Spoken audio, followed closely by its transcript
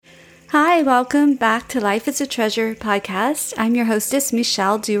Hi, welcome back to Life is a Treasure podcast. I'm your hostess,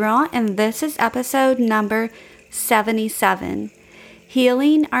 Michelle Durand, and this is episode number 77,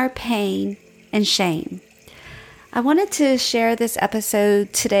 Healing Our Pain and Shame. I wanted to share this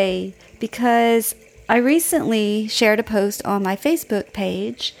episode today because I recently shared a post on my Facebook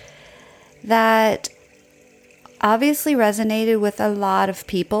page that obviously resonated with a lot of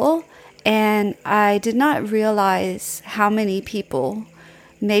people, and I did not realize how many people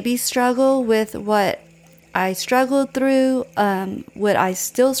maybe struggle with what I struggled through, what I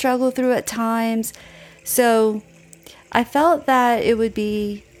still struggle through at times. So I felt that it would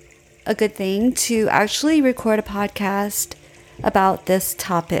be a good thing to actually record a podcast about this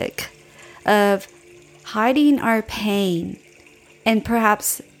topic of hiding our pain. And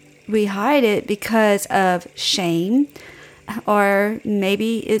perhaps we hide it because of shame, or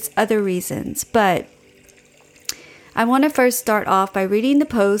maybe it's other reasons. But I want to first start off by reading the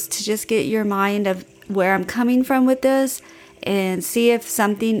post to just get your mind of where I'm coming from with this and see if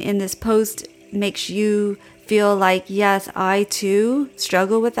something in this post makes you feel like, yes, I too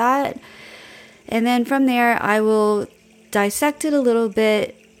struggle with that. And then from there, I will dissect it a little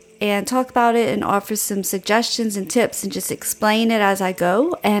bit and talk about it and offer some suggestions and tips and just explain it as I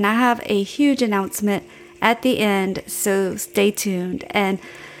go. And I have a huge announcement at the end, so stay tuned. And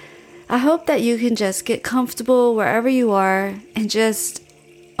I hope that you can just get comfortable wherever you are and just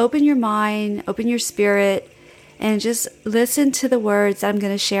open your mind, open your spirit, and just listen to the words I'm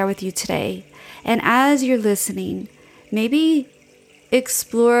going to share with you today. And as you're listening, maybe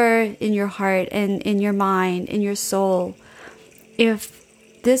explore in your heart and in your mind, in your soul, if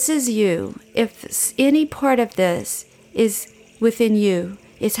this is you, if any part of this is within you,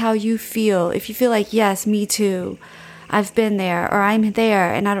 is how you feel. If you feel like, yes, me too, I've been there, or I'm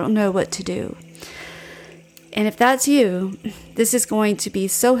there and I don't know what to do. And if that's you, this is going to be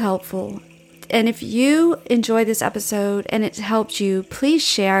so helpful. And if you enjoy this episode and it helped you, please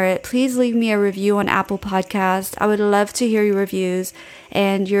share it. Please leave me a review on Apple Podcasts. I would love to hear your reviews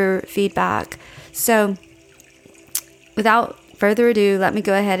and your feedback. So without further ado, let me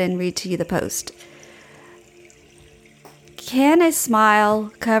go ahead and read to you the post. Can a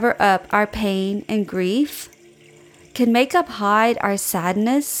smile cover up our pain and grief? Can makeup hide our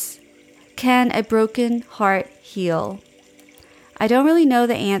sadness? Can a broken heart heal? I don't really know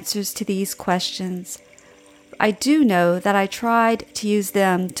the answers to these questions. I do know that I tried to use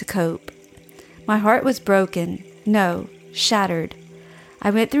them to cope. My heart was broken. No, shattered.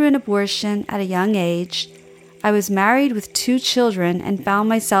 I went through an abortion at a young age. I was married with 2 children and found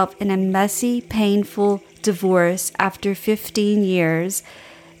myself in a messy, painful divorce after 15 years.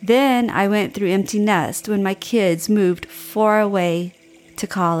 Then I went through empty nest when my kids moved far away to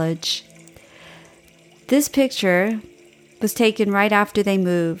college. This picture was taken right after they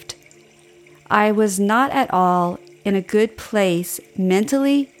moved. I was not at all in a good place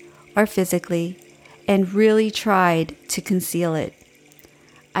mentally or physically and really tried to conceal it.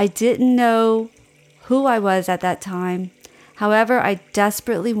 I didn't know who I was at that time. However, I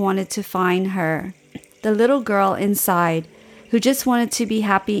desperately wanted to find her, the little girl inside who just wanted to be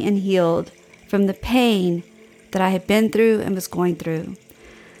happy and healed from the pain that I had been through and was going through.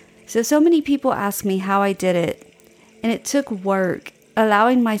 So many people ask me how I did it, and it took work,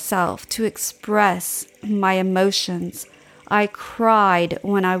 allowing myself to express my emotions. I cried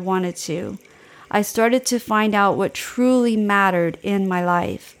when I wanted to. I started to find out what truly mattered in my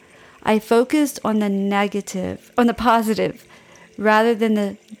life. I focused on the positive, rather than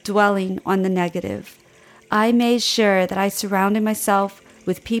the dwelling on the negative. I made sure that I surrounded myself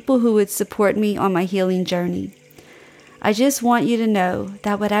with people who would support me on my healing journey. I just want you to know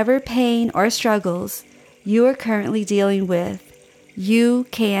that whatever pain or struggles you are currently dealing with, you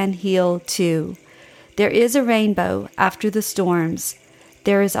can heal too. There is a rainbow after the storms.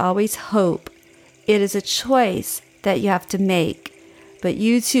 There is always hope. It is a choice that you have to make, but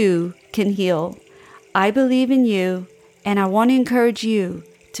you too can heal. I believe in you, and I want to encourage you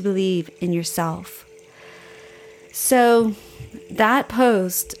to believe in yourself. So that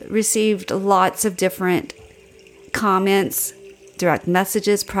post received lots of different comments, direct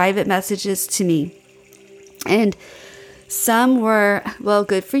messages, private messages to me. And some were, well,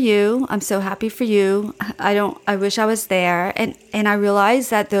 good for you. I'm so happy for you. I wish I was there. And I realized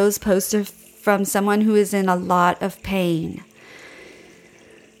that those posts are from someone who is in a lot of pain.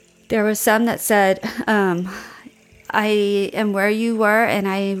 There were some that said, I am where you were, and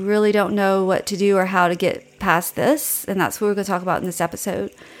I really don't know what to do or how to get past this. And that's what we're going to talk about in this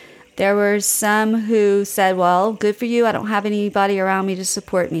episode. There were some who said, well, good for you. I don't have anybody around me to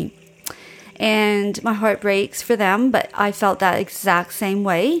support me. And my heart breaks for them, but I felt that exact same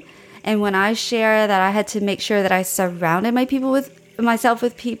way. And when I share that I had to make sure that I surrounded myself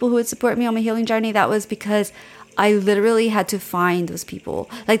with people who would support me on my healing journey, that was because I literally had to find those people.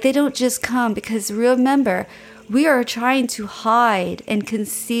 Like, they don't just come, because remember, we are trying to hide and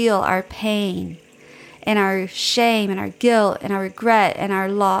conceal our pain and our shame and our guilt and our regret and our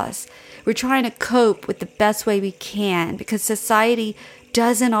loss. We're trying to cope with the best way we can, because society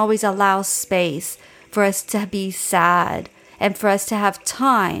doesn't always allow space for us to be sad and for us to have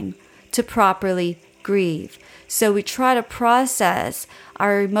time to properly grieve. So we try to process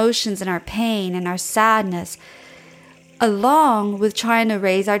our emotions and our pain and our sadness along with trying to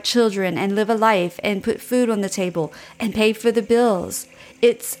raise our children and live a life and put food on the table and pay for the bills.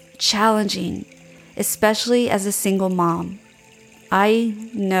 It's challenging, especially as a single mom. I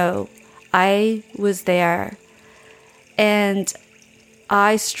know. I was there, and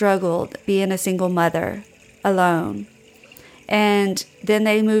I struggled being a single mother alone. And then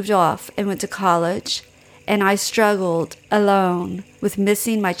they moved off and went to college, and I struggled alone with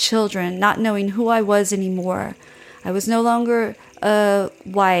missing my children, not knowing who I was anymore. I was no longer a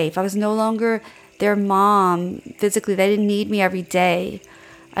wife. I was no longer their mom physically. They didn't need me every day.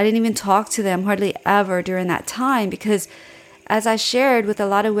 I didn't even talk to them hardly ever during that time, because as I shared with a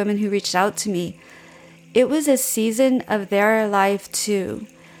lot of women who reached out to me, it was a season of their life too.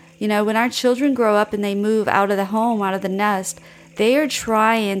 You know, when our children grow up and they move out of the home, out of the nest, they are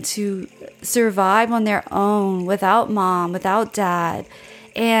trying to survive on their own without mom, without dad.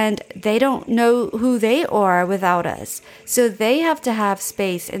 And they don't know who they are without us. So they have to have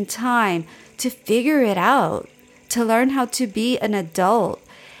space and time to figure it out, to learn how to be an adult.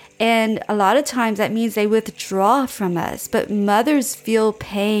 And a lot of times that means they withdraw from us. But mothers feel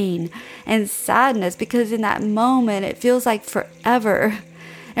pain and sadness, because in that moment it feels like forever.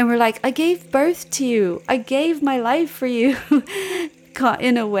 And we're like, I gave birth to you. I gave my life for you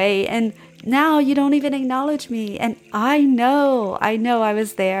in a way. And now you don't even acknowledge me. And I know I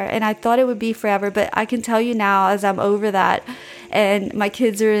was there, and I thought it would be forever. But I can tell you now, as I'm over that and my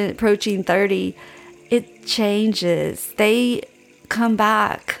kids are approaching 30, it changes. They come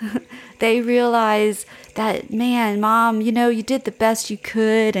back. They realize that, man, Mom, you know, you did the best you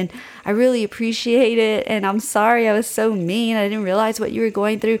could, and I really appreciate it, and I'm sorry I was so mean. I didn't realize what you were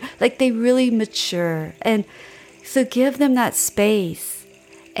going through. Like, they really mature. And so give them that space.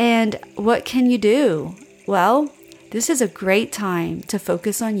 And what can you do? Well, this is a great time to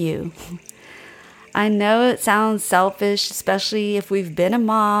focus on you. I know it sounds selfish, especially if we've been a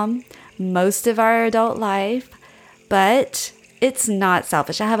mom most of our adult life, but it's not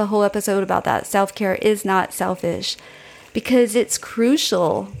selfish. I have a whole episode about that. Self-care is not selfish, because it's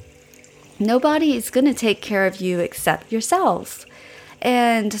crucial. Nobody is going to take care of you except yourself.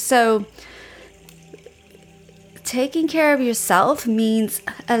 And so taking care of yourself means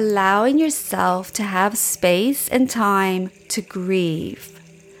allowing yourself to have space and time to grieve,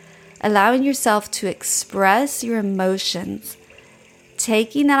 allowing yourself to express your emotions,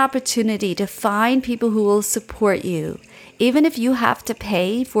 taking that opportunity to find people who will support you. Even if you have to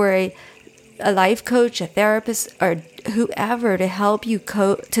pay for a life coach, a therapist, or whoever to help you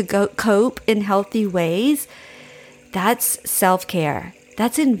cope in healthy ways, that's self-care.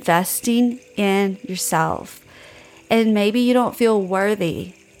 That's investing in yourself. And maybe you don't feel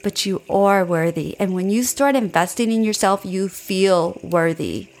worthy, but you are worthy. And when you start investing in yourself, you feel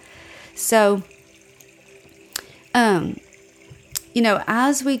worthy. So, you know,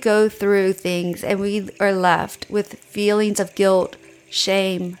 as we go through things and we are left with feelings of guilt,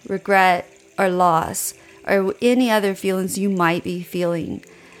 shame, regret, or loss, or any other feelings you might be feeling,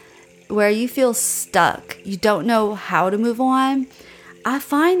 where you feel stuck, you don't know how to move on, I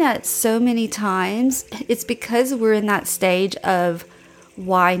find that so many times it's because we're in that stage of,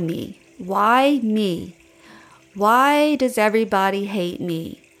 why me? Why me? Why does everybody hate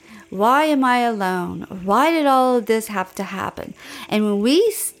me? Why am I alone? Why did all of this have to happen? And when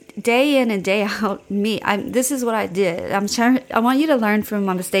we day in and day out, this is what I did. I want you to learn from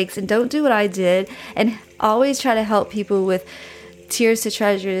my mistakes and don't do what I did, and always try to help people with Tears to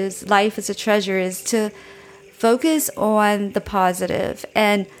Treasures, Life is a Treasure, is to focus on the positive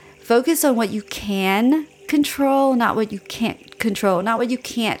and focus on what you can control, not what you can't control, not what you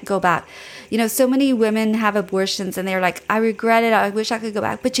can't go back. You know, so many women have abortions and they're like, I regret it, I wish I could go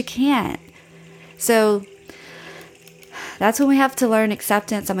back, but you can't. So that's when we have to learn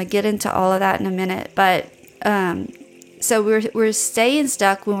acceptance. I'm going to get into all of that in a minute. But so we're staying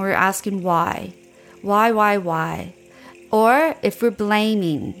stuck when we're asking why. Why? Or if we're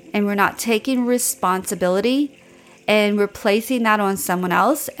blaming and we're not taking responsibility and we're placing that on someone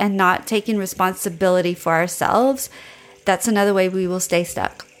else and not taking responsibility for ourselves, that's another way we will stay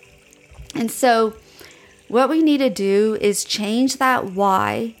stuck. And so what we need to do is change that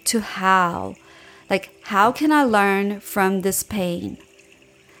why to how. Like, how can I learn from this pain?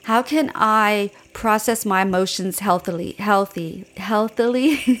 How can I process my emotions healthily? How can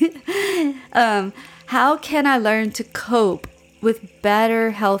I learn to cope with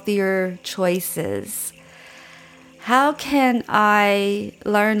better, healthier choices? How can I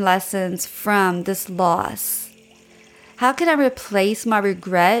learn lessons from this loss? How can I replace my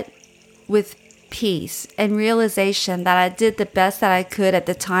regret with peace and realization that I did the best that I could at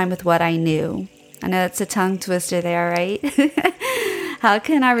the time with what I knew? I know it's a tongue twister there, right? How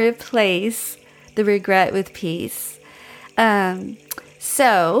can I replace the regret with peace?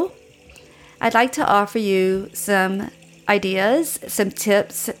 So I'd like to offer you some ideas, some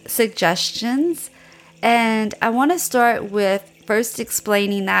tips, suggestions. And I want to start with first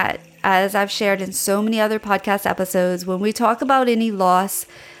explaining that, as I've shared in so many other podcast episodes, when we talk about any loss,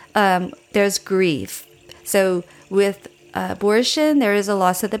 there's grief. So with abortion, there is a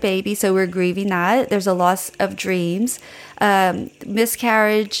loss of the baby, so we're grieving that. There's a loss of dreams.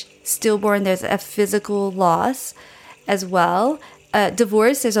 Miscarriage, stillborn, there's a physical loss as well.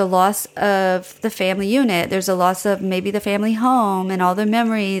 Divorce, there's a loss of the family unit. There's a loss of maybe the family home and all the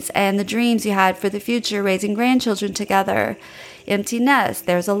memories and the dreams you had for the future, raising grandchildren together. Empty nest,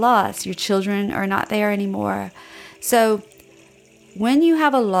 there's a loss. Your children are not there anymore. So when you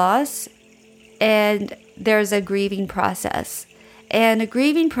have a loss, and there's a grieving process, and a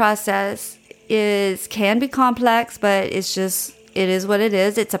grieving process can be complex, but it is what it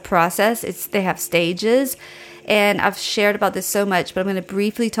is. It's a process. They have stages. And I've shared about this so much, but I'm going to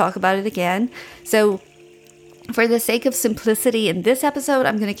briefly talk about it again. So for the sake of simplicity in this episode,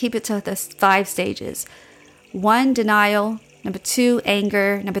 I'm going to keep it to the 5 stages. 1, denial. Number 2,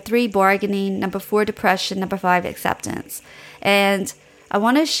 anger. Number 3, bargaining. Number 4, depression. Number 5, acceptance. And I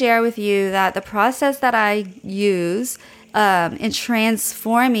want to share with you that the process that I use in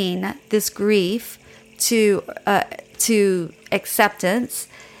transforming this grief to acceptance,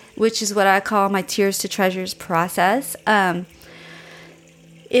 which is what I call my Tears to Treasures process,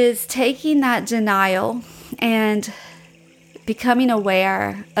 is taking that denial and becoming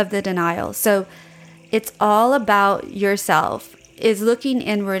aware of the denial. So it's all about yourself, is looking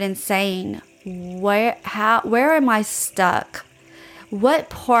inward and saying, where am I stuck? What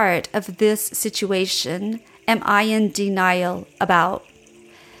part of this situation am I in denial about?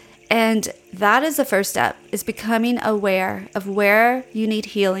 And that is the first step, is becoming aware of where you need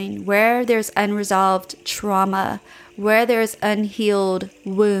healing, where there's unresolved trauma, where there's unhealed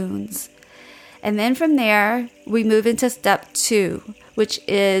wounds. And then from there, we move into step 2, which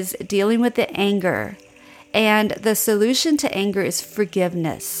is dealing with the anger. And the solution to anger is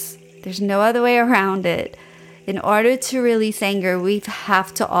forgiveness. There's no other way around it. In order to release anger, we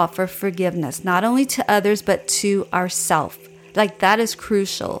have to offer forgiveness, not only to others, but to ourselves. Like, that is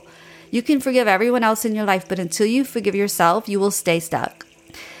crucial. You can forgive everyone else in your life, but until you forgive yourself, you will stay stuck.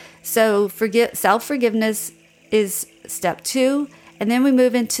 So self-forgiveness is step 2. And then we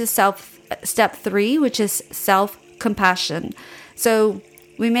move into step 3, which is self-compassion. So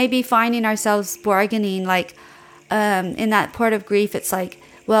we may be finding ourselves bargaining, like in that part of grief, it's like,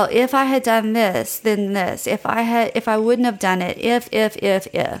 well, if I had done this, then this. If I wouldn't have done it,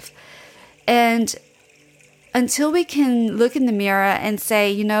 if. And until we can look in the mirror and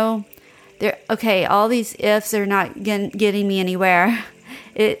say, all these ifs are not getting me anywhere.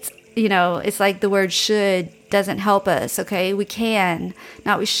 It's like the word should doesn't help us. Okay, we can,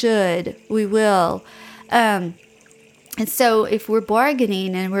 not we should, we will. And so if we're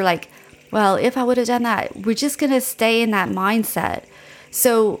bargaining and we're like, well, if I would have done that, we're just going to stay in that mindset.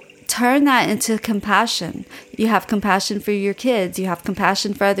 So turn that into compassion. You have compassion for your kids. You have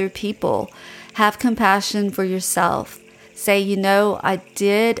compassion for other people. Have compassion for yourself. Say, I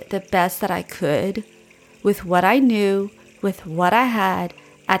did the best that I could with what I knew, with what I had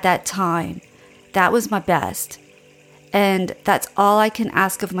at that time. That was my best. And that's all I can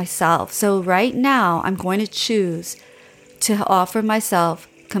ask of myself. So right now, I'm going to choose to offer myself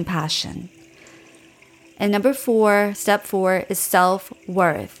compassion. And number 4, step 4, is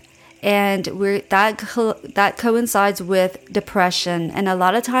self-worth. And that coincides with depression. And a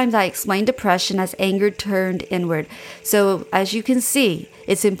lot of times I explain depression as anger turned inward. So as you can see,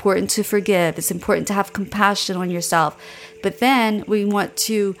 it's important to forgive. It's important to have compassion on yourself. But then we want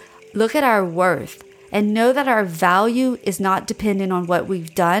to look at our worth and know that our value is not dependent on what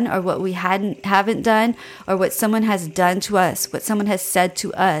we've done or what we haven't done, or what someone has done to us, what someone has said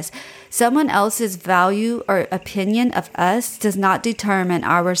to us. Someone else's value or opinion of us does not determine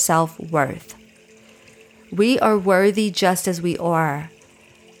our self-worth. We are worthy just as we are.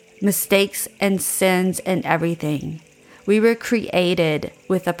 mistakes and sins and everything. We were created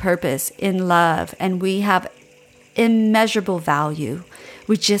with a purpose in love, and we have immeasurable value.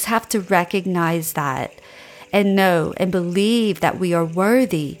 We just have to recognize that and know and believe that we are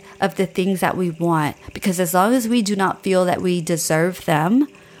worthy of the things that we want. Because as long as we do not feel that we deserve them,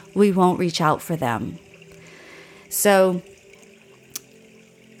 we won't reach out for them. So,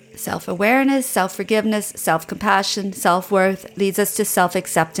 self-awareness, self-forgiveness, self-compassion, self-worth leads us to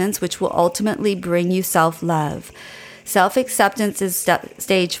self-acceptance, which will ultimately bring you self-love. Self-acceptance is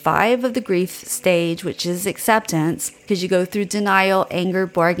stage 5 of the grief stage, which is acceptance, because you go through denial, anger,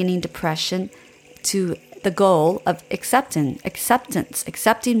 bargaining, depression, to the goal of acceptance,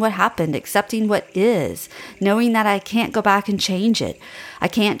 accepting what happened, accepting what is, knowing that I can't go back and change it. I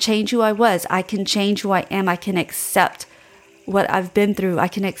can't change who I was. I can change who I am. I can accept what I've been through. I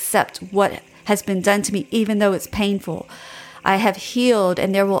can accept what has been done to me, even though it's painful. I have healed,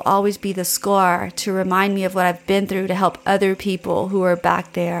 and there will always be the scar to remind me of what I've been through, to help other people who are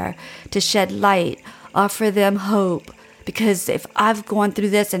back there, to shed light, offer them hope. Because if I've gone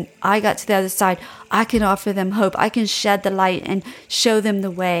through this and I got to the other side, I can offer them hope. I can shed the light and show them the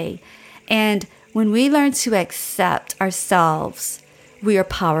way. And when we learn to accept ourselves, we are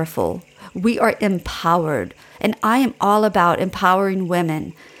powerful. We are empowered. And I am all about empowering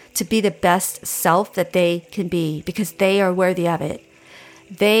women to be the best self that they can be, because they are worthy of it.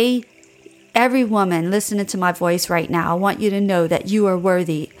 Every woman listening to my voice right now, I want you to know that you are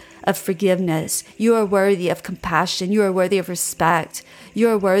worthy of forgiveness. You are worthy of compassion. You are worthy of respect. You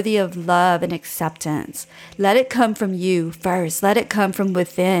are worthy of love and acceptance. Let it come from you first. Let it come from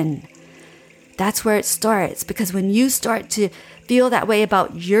within. That's where it starts, because when you start to feel that way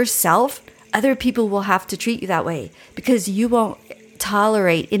about yourself, other people will have to treat you that way, because you won't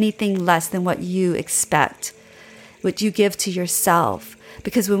tolerate anything less than what you expect, what you give to yourself.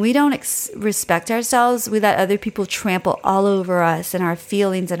 Because when we don't respect ourselves, we let other people trample all over us and our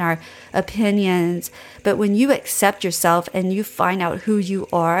feelings and our opinions. But when you accept yourself and you find out who you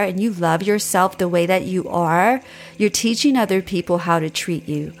are and you love yourself the way that you are, you're teaching other people how to treat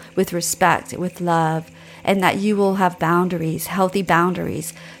you with respect, with love, and that you will have boundaries, healthy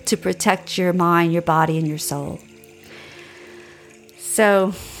boundaries, to protect your mind, your body, and your soul.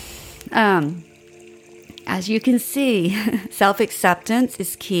 So, as you can see, self-acceptance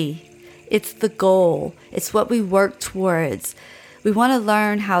is key. It's the goal. It's what we work towards. We want to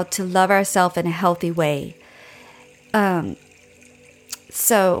learn how to love ourselves in a healthy way.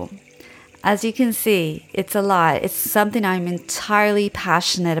 So, as you can see, it's a lot. It's something I'm entirely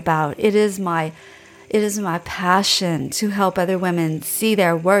passionate about. It is my passion to help other women see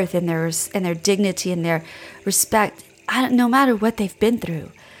their worth and their dignity and their respect, no matter what they've been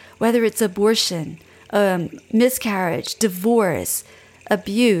through, whether it's abortion, miscarriage, divorce,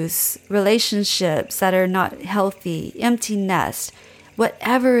 abuse, relationships that are not healthy, empty nest,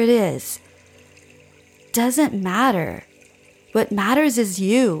 whatever it is, doesn't matter. What matters is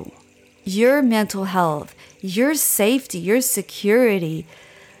you, your mental health, your safety, your security,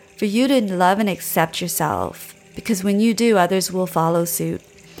 for you to love and accept yourself, because when you do, others will follow suit.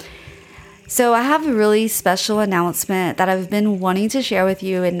 So I have a really special announcement that I've been wanting to share with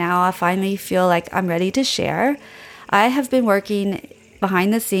you, and now I finally feel like I'm ready to share. I have been working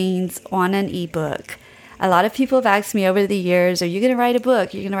behind the scenes on an ebook. A lot of people have asked me over the years, are you going to write a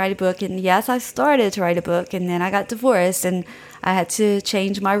book? You're going to write a book? And yes, I started to write a book, and then I got divorced and I had to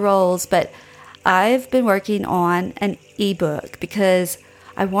change my roles. But I've been working on an ebook because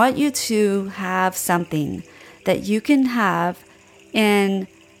I want you to have something that you can have in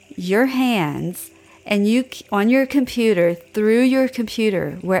your hands and you on your computer, through your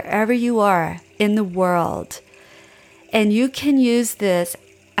computer, wherever you are in the world. And you can use this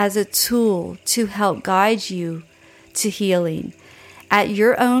as a tool to help guide you to healing at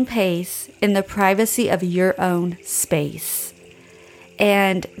your own pace in the privacy of your own space.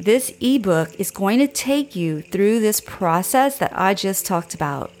 And this ebook is going to take you through this process that I just talked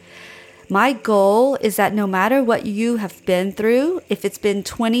about. My goal is that no matter what you have been through, if it's been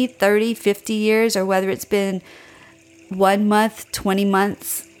 20, 30, 50 years, or whether it's been 1 month, 20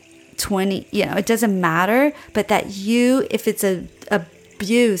 months, it doesn't matter, but that you, if it's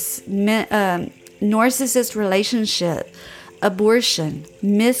abuse, narcissist relationship, abortion,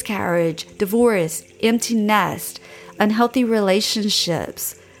 miscarriage, divorce, empty nest, unhealthy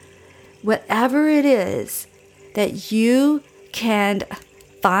relationships, whatever it is, that you can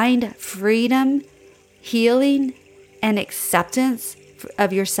find freedom, healing, and acceptance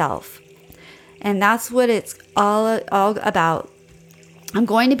of yourself. And that's what it's all about. I'm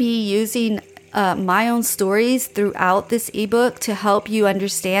going to be using my own stories throughout this ebook to help you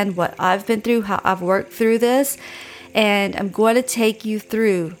understand what I've been through, how I've worked through this. And I'm going to take you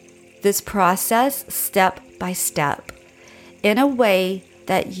through this process step by step in a way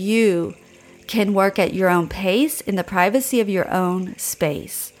that you can work at your own pace in the privacy of your own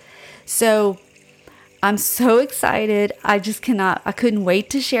space. So I'm so excited. I couldn't wait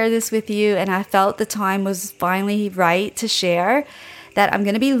to share this with you. And I felt the time was finally right to share that I'm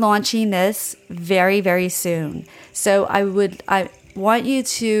going to be launching this very, very soon. So I want you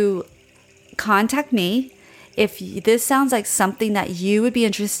to contact me if this sounds like something that you would be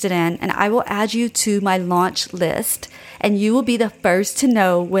interested in, and I will add you to my launch list, and you will be the first to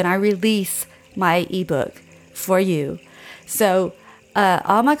know when I release my ebook for you. So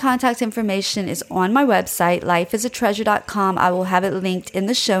all my contact information is on my website, lifeisatreasure.com. I will have it linked in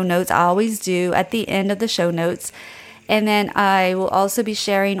the show notes. I always do at the end of the show notes. And then I will also be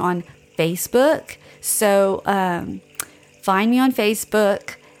sharing on Facebook. So find me on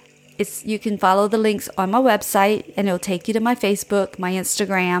Facebook. You can follow the links on my website, and it'll take you to my Facebook, my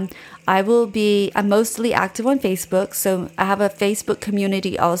Instagram. I'm mostly active on Facebook. So I have a Facebook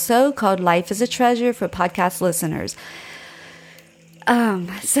community also called Life is a Treasure for podcast listeners.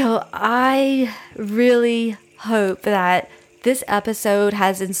 So I really hope that this episode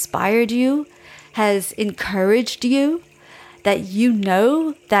has inspired you, has encouraged you, that you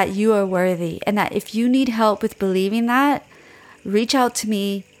know that you are worthy, and that if you need help with believing that, reach out to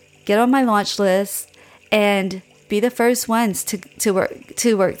me, get on my launch list, and be the first ones to work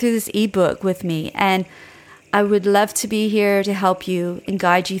through this ebook with me. And I would love to be here to help you and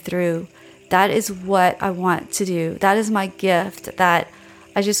guide you through. That is what I want to do. That is my gift that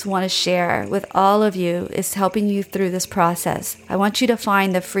I just want to share with all of you, is helping you through this process. I want you to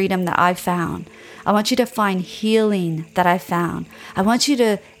find the freedom that I found. I want you to find healing that I found. I want you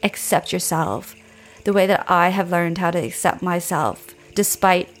to accept yourself the way that I have learned how to accept myself,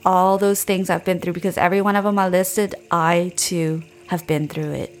 despite all those things I've been through, because every one of them I listed, I too have been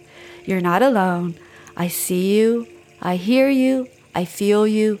through it. You're not alone. I see you. I hear you. I feel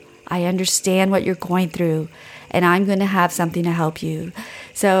you. I understand what you're going through, and I'm going to have something to help you.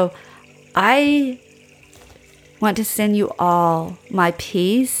 So I want to send you all my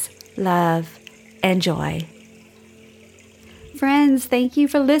peace, love, and joy. Friends, thank you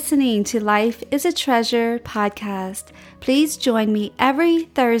for listening to Life is a Treasure podcast. Please join me every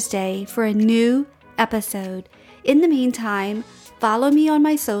Thursday for a new episode. In the meantime, follow me on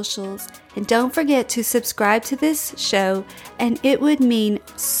my socials, and don't forget to subscribe to this show, and it would mean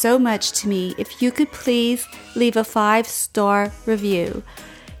so much to me if you could please leave a 5-star review.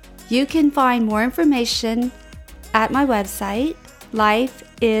 You can find more information at my website,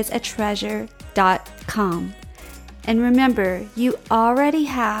 lifeisatreasure.com. And remember, you already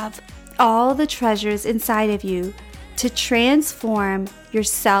have all the treasures inside of you to transform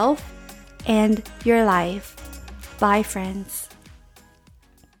yourself and your life. Bye, friends.